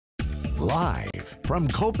Live from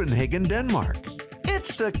Copenhagen, Denmark,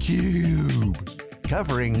 it's theCUBE.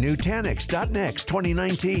 Covering Nutanix.next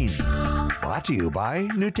 2019. Brought to you by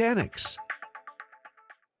Nutanix.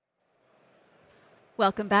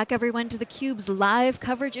 Welcome back, everyone, to theCUBE's live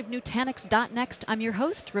coverage of Nutanix.next. I'm your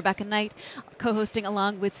host, Rebecca Knight, co-hosting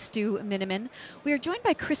along with Stu Miniman. We are joined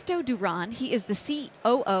by Christo du Raan. He is the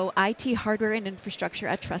COO, IT Hardware and Infrastructure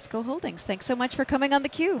at Trustco Holdings. Thanks so much for coming on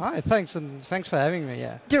theCUBE. Hi, thanks, and thanks for having me,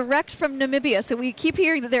 yeah. Direct from Namibia, so we keep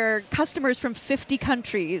hearing that there are customers from 50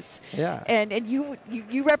 countries. Yeah. And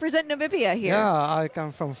you represent Namibia here. Yeah, I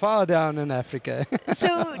come from far down in Africa.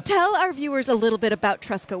 So tell our viewers a little bit about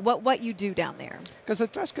Trustco, what you do down there. Because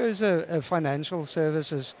Trustco is a financial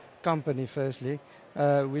services company, firstly.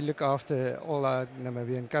 We look after all our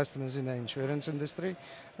Namibian customers in the insurance industry,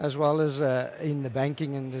 as well as in the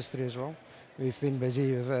banking industry as well. We've been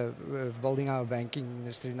busy with building our banking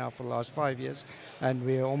industry now for the last 5 years, and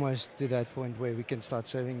we're almost to that point where we can start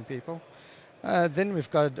serving people. Then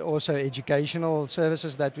we've got also educational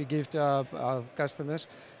services that we give to our customers.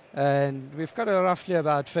 And we've got roughly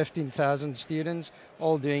about 15,000 students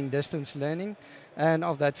all doing distance learning. And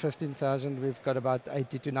of that 15,000, we've got about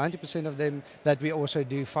 80 to 90% of them that we also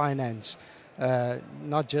do finance.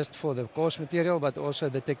 Not just for the course material, but also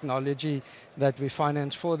the technology that we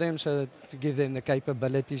finance for them, so that to give them the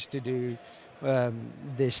capabilities to do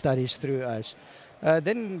their studies through us.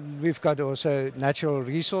 Then we've got also natural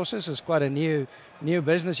resources. It's quite a new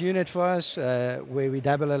business unit for us, where we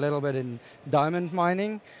dabble a little bit in diamond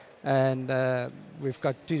mining. And we've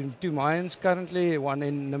got two mines currently, one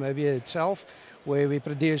in Namibia itself, where we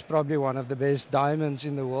produce probably one of the best diamonds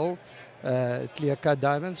in the world, clear-cut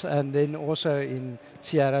diamonds. And then also in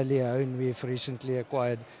Sierra Leone, we've recently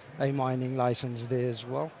acquired a mining license there as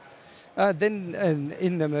well. Then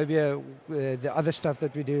in Namibia, the other stuff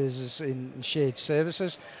that we do is in shared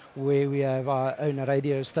services, where we have our own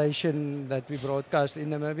radio station that we broadcast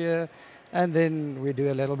in Namibia. And then we do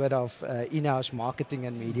a little bit of in-house marketing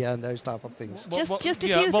and media and those type of things. Just a few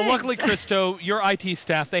things. Well, luckily, Christo, your IT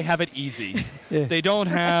staff, they have it easy. Yeah. They don't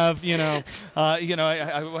have,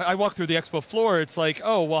 I walk through the expo floor, it's like,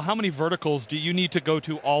 oh, well, how many verticals do you need to go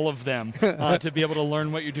to all of them to be able to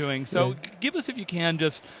learn what you're doing? So give us, if you can,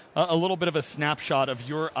 just a little bit of a snapshot of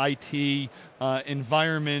your IT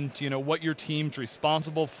environment, what your team's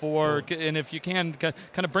responsible for, and if you can, kind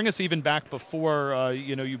of bring us even back before,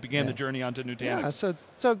 you began the journey onto Nutanix.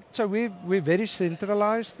 Yeah, so we're very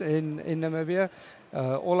centralized in Namibia.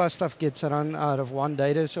 All our stuff gets run out of one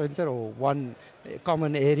data center or one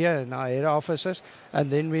common area in our head offices,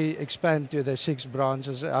 and then we expand to the 6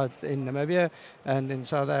 branches out in Namibia and in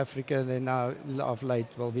South Africa, and then now of late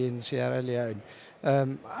will be in Sierra Leone.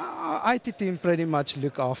 Our IT team pretty much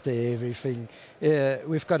look after everything.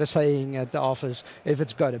 We've got a saying at the office, if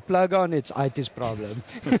it's got a plug on, it's IT's problem.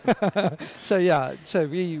 So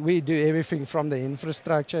we do everything from the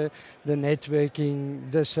infrastructure, the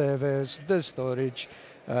networking, the servers, the storage.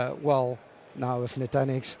 Now with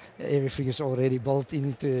Nutanix, everything is already built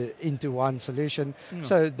into one solution,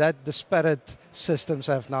 so that disparate systems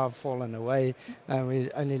have now fallen away, and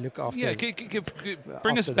we only look after. Yeah,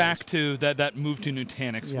 bring us back to that move to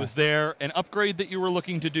Nutanix. Yeah. Was there an upgrade that you were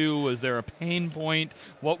looking to do? Was there a pain point?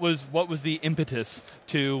 What was the impetus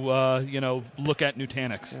to look at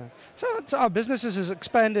Nutanix? Yeah. So our businesses has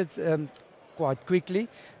expanded quite quickly,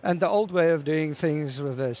 and the old way of doing things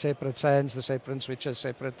with the separate SANs, the separate switches,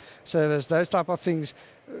 separate servers, those type of things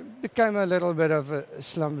became a little bit of a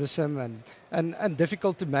slumbersome and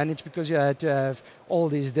difficult to manage, because you had to have all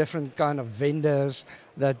these different kind of vendors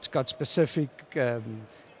that's got specific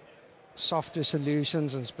software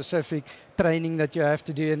solutions and specific training that you have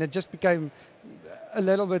to do, and it just became a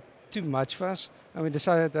little bit too much for us, and we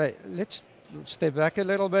decided, hey, let's step back a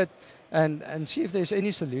little bit and see if there's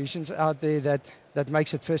any solutions out there that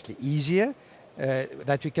makes it firstly easier,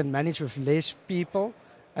 that we can manage with less people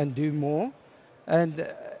and do more. And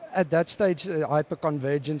at that stage,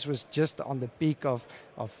 hyperconvergence was just on the peak of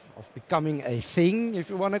becoming a thing, if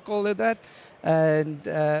you want to call it that.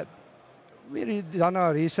 And we done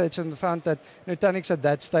our research and found that Nutanix at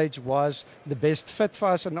that stage was the best fit for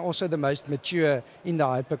us and also the most mature in the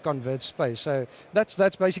hyperconverged space. So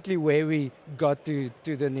that's basically where we got to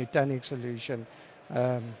the Nutanix solution.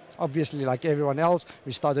 Obviously, like everyone else,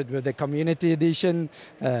 we started with the community edition,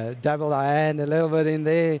 dabbled our hand a little bit in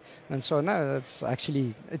there, and so now it's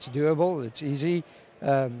doable, it's easy,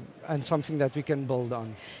 and something that we can build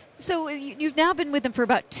on. So you've now been with them for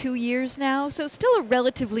about 2 years now, so still a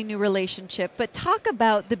relatively new relationship, but talk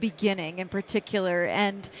about the beginning in particular,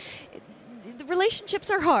 and relationships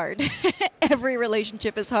are hard. Every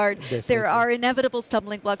relationship is hard. Definitely. There are inevitable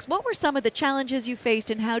stumbling blocks. What were some of the challenges you faced,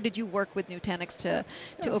 and how did you work with Nutanix to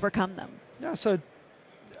overcome them? Yeah, so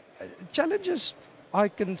challenges, I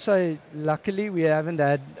can say, luckily we haven't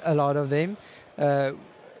had a lot of them.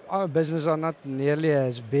 Our business are not nearly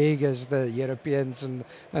as big as the Europeans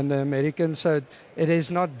and the Americans, so it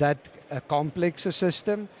is not that complex a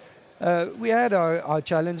system. We had our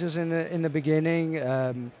challenges in the beginning,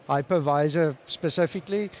 hypervisor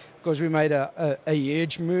specifically, because we made a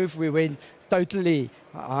huge move. We went totally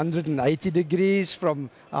 180 degrees from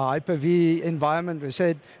a Hyper-V environment. We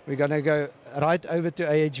said we're going to go right over to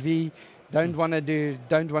AHV. Don't want to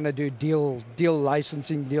do deal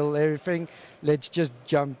licensing, deal everything. Let's just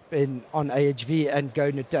jump in on AHV and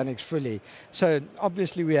go Nutanix fully. So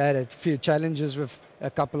obviously we had a few challenges with a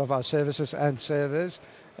couple of our services and servers.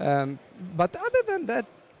 But other than that,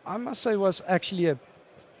 I must say was actually a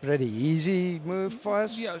pretty easy move for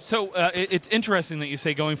us. Yeah, so it's interesting that you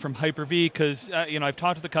say going from Hyper-V, because I've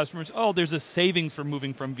talked to the customers, there's a savings for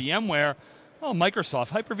moving from VMware. Oh, Microsoft,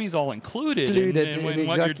 Hyper-V is all included. And when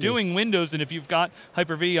what you're doing Windows, and if you've got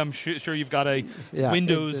Hyper-V, I'm sure you've got a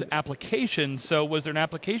Windows application. So was there an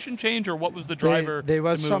application change, or what was the driver? There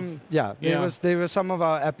was some, there were some of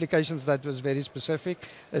our applications that was very specific,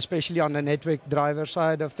 especially on the network driver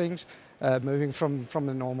side of things, moving from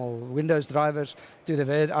the normal Windows drivers to the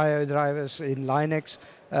VirtIO drivers in Linux.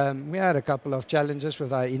 We had a couple of challenges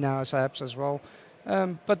with our in-house apps as well.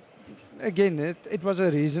 But again, it was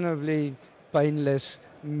a reasonably painless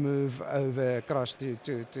move over across to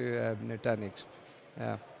Nutanix.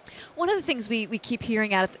 Yeah. One of the things we keep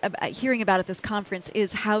hearing about at this conference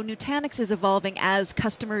is how Nutanix is evolving as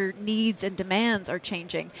customer needs and demands are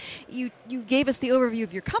changing. You gave us the overview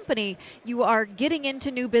of your company. You are getting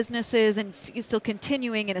into new businesses and still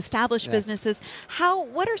continuing in established businesses.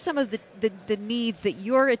 What are some of the needs that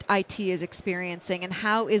your IT is experiencing, and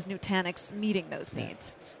how is Nutanix meeting those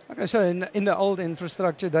needs? Okay, so in the old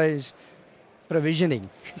infrastructure days, provisioning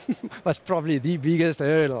was probably the biggest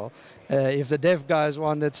hurdle. If the dev guys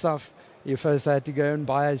wanted stuff, you first had to go and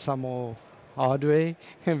buy some more hardware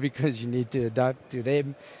because you need to adapt to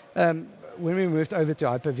them. When we moved over to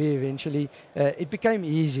Hyper-V eventually, it became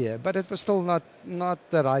easier, but it was still not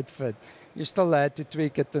the right fit. You still had to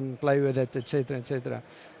tweak it and play with it, etc., etc.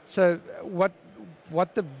 So what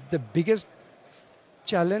the biggest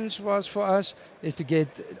challenge was for us is to get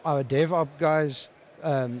our DevOps guys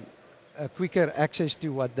a quicker access to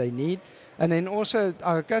what they need, and then also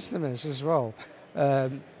our customers as well.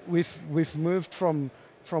 We've moved from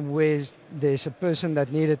where there's a person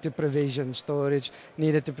that needed to provision storage,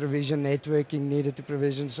 needed to provision networking, needed to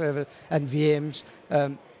provision server and VMs.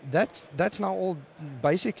 That's now all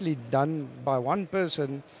basically done by one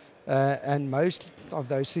person, and most of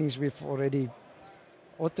those things we've already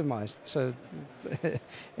automized. So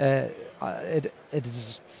it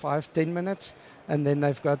is 5-10 minutes, and then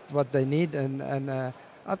they've got what they need. And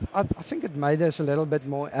I think it made us a little bit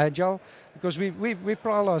more agile, because we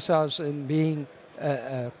pride ourselves in being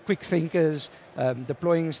quick thinkers,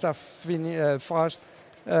 deploying stuff fast,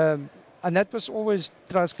 and that was always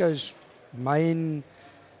Trustco's main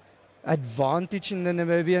advantage in the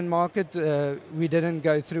Namibian market. We didn't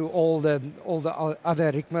go through all the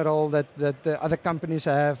other rigmarole that the other companies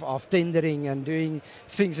have of tendering and doing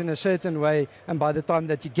things in a certain way, and by the time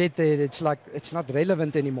that you get there, it's like it's not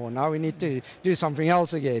relevant anymore. Now we need to do something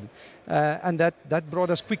else again, and that brought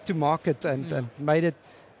us quick to market and made it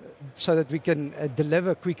so that we can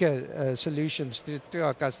deliver quicker solutions to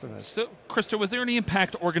our customers. So, Christo, was there any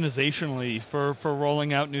impact organizationally for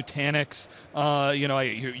rolling out Nutanix?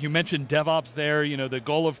 You mentioned DevOps there. The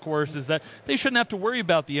goal, of course, is that they shouldn't have to worry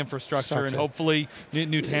about the infrastructure, and hopefully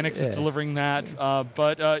Nutanix is delivering that.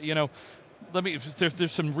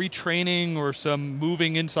 There's some retraining or some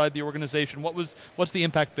moving inside the organization. What's the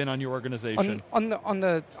impact been on your organization? On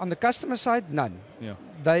the customer side, none. Yeah.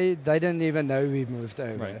 They didn't even know we moved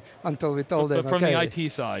over until we told them. But from the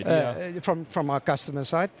IT side, from our customer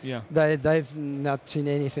side, they've not seen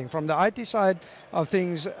anything. From the IT side of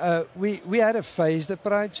things, we had a phased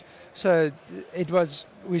approach. So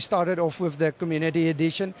we started off with the community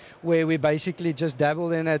edition, where we basically just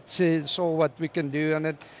dabbled in it, saw what we can do on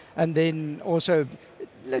it, and then also,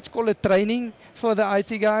 let's call it training for the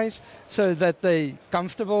IT guys, so that they're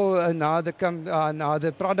comfortable and how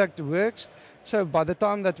the product works. So by the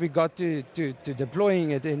time that we got to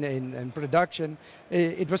deploying it in production,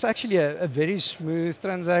 it was actually a very smooth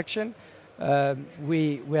transaction.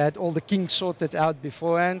 We had all the kinks sorted out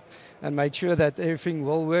beforehand and made sure that everything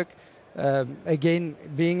will work. Again,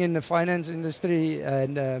 being in the finance industry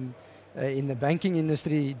and In the banking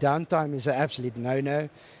industry, downtime is an absolute no-no.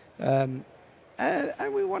 And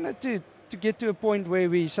we wanted to get to a point where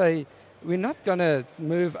we say, we're not going to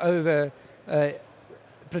move over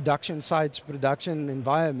production sites, production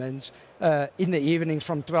environments in the evenings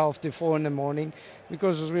from 12 to 4 in the morning,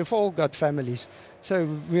 because we've all got families. So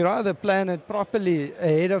we rather plan it properly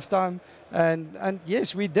ahead of time. And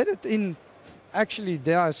yes, we did it in, actually,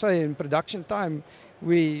 dare I say, in production time,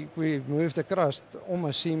 we moved across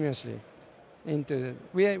almost seamlessly.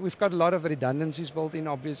 We've got a lot of redundancies built in,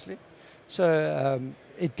 obviously. So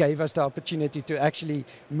it gave us the opportunity to actually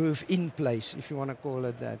move in place, if you want to call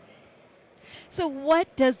it that. So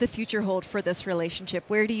what does the future hold for this relationship?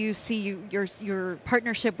 Where do you see your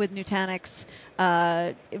partnership with Nutanix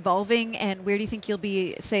evolving, and where do you think you'll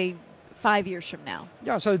be, say, 5 years from now?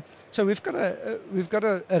 Yeah, so we've got a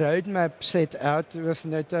roadmap set out with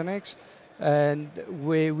Nutanix, and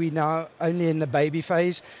where we now only in the baby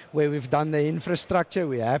phase, where we've done the infrastructure,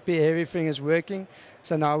 we're happy, everything is working.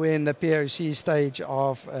 So now we're in the POC stage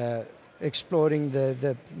of exploring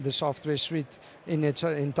the software suite in its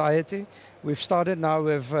entirety. We've started now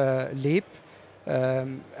with Leap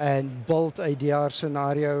and built a DR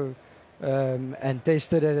scenario and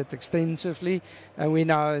tested it extensively. And we're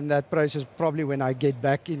now in that process. Probably when I get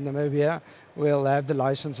back in Namibia, we'll have the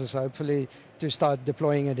licenses, hopefully, to start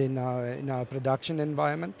deploying it in our production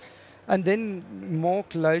environment. And then more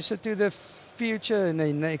closer to the future, in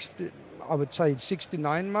the next, I would say 6 to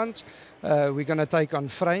 9 months, we're going to take on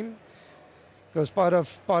Frame. Because part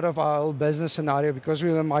of our whole business scenario, because we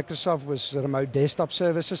were Microsoft, was remote desktop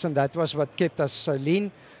services, and that was what kept us so lean.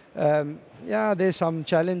 Yeah, there's some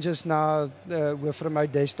challenges now with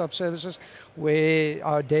remote desktop services, where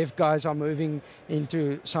our dev guys are moving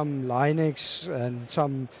into some Linux and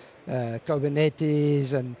some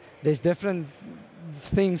Kubernetes, and there's different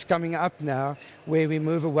things coming up now where we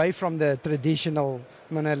move away from the traditional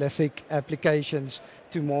monolithic applications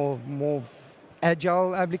to more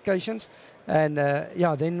agile applications. And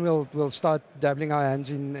yeah, then we'll start dabbling our hands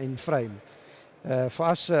in Frame. For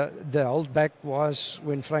us, the holdback was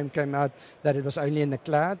when Frame came out that it was only in the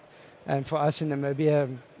cloud. And for us in Namibia,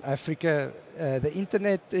 Africa, the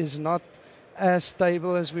internet is not as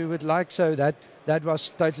stable as we would like. So that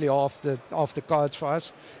was totally off the cards for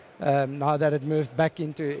us. Now that it moved back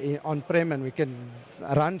into on-prem and we can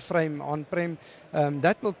run Frame on-prem,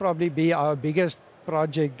 that will probably be our biggest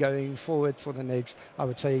project going forward for the next, I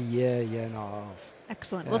would say, year and a half.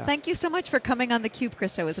 Excellent. Yeah. Well, thank you so much for coming on theCUBE,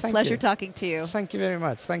 Christo. It was a pleasure talking to you. Thank you very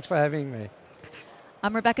much. Thanks for having me.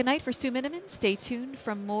 I'm Rebecca Knight for Stu Miniman. Stay tuned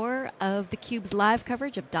for more of theCUBE's live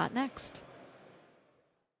coverage of .next.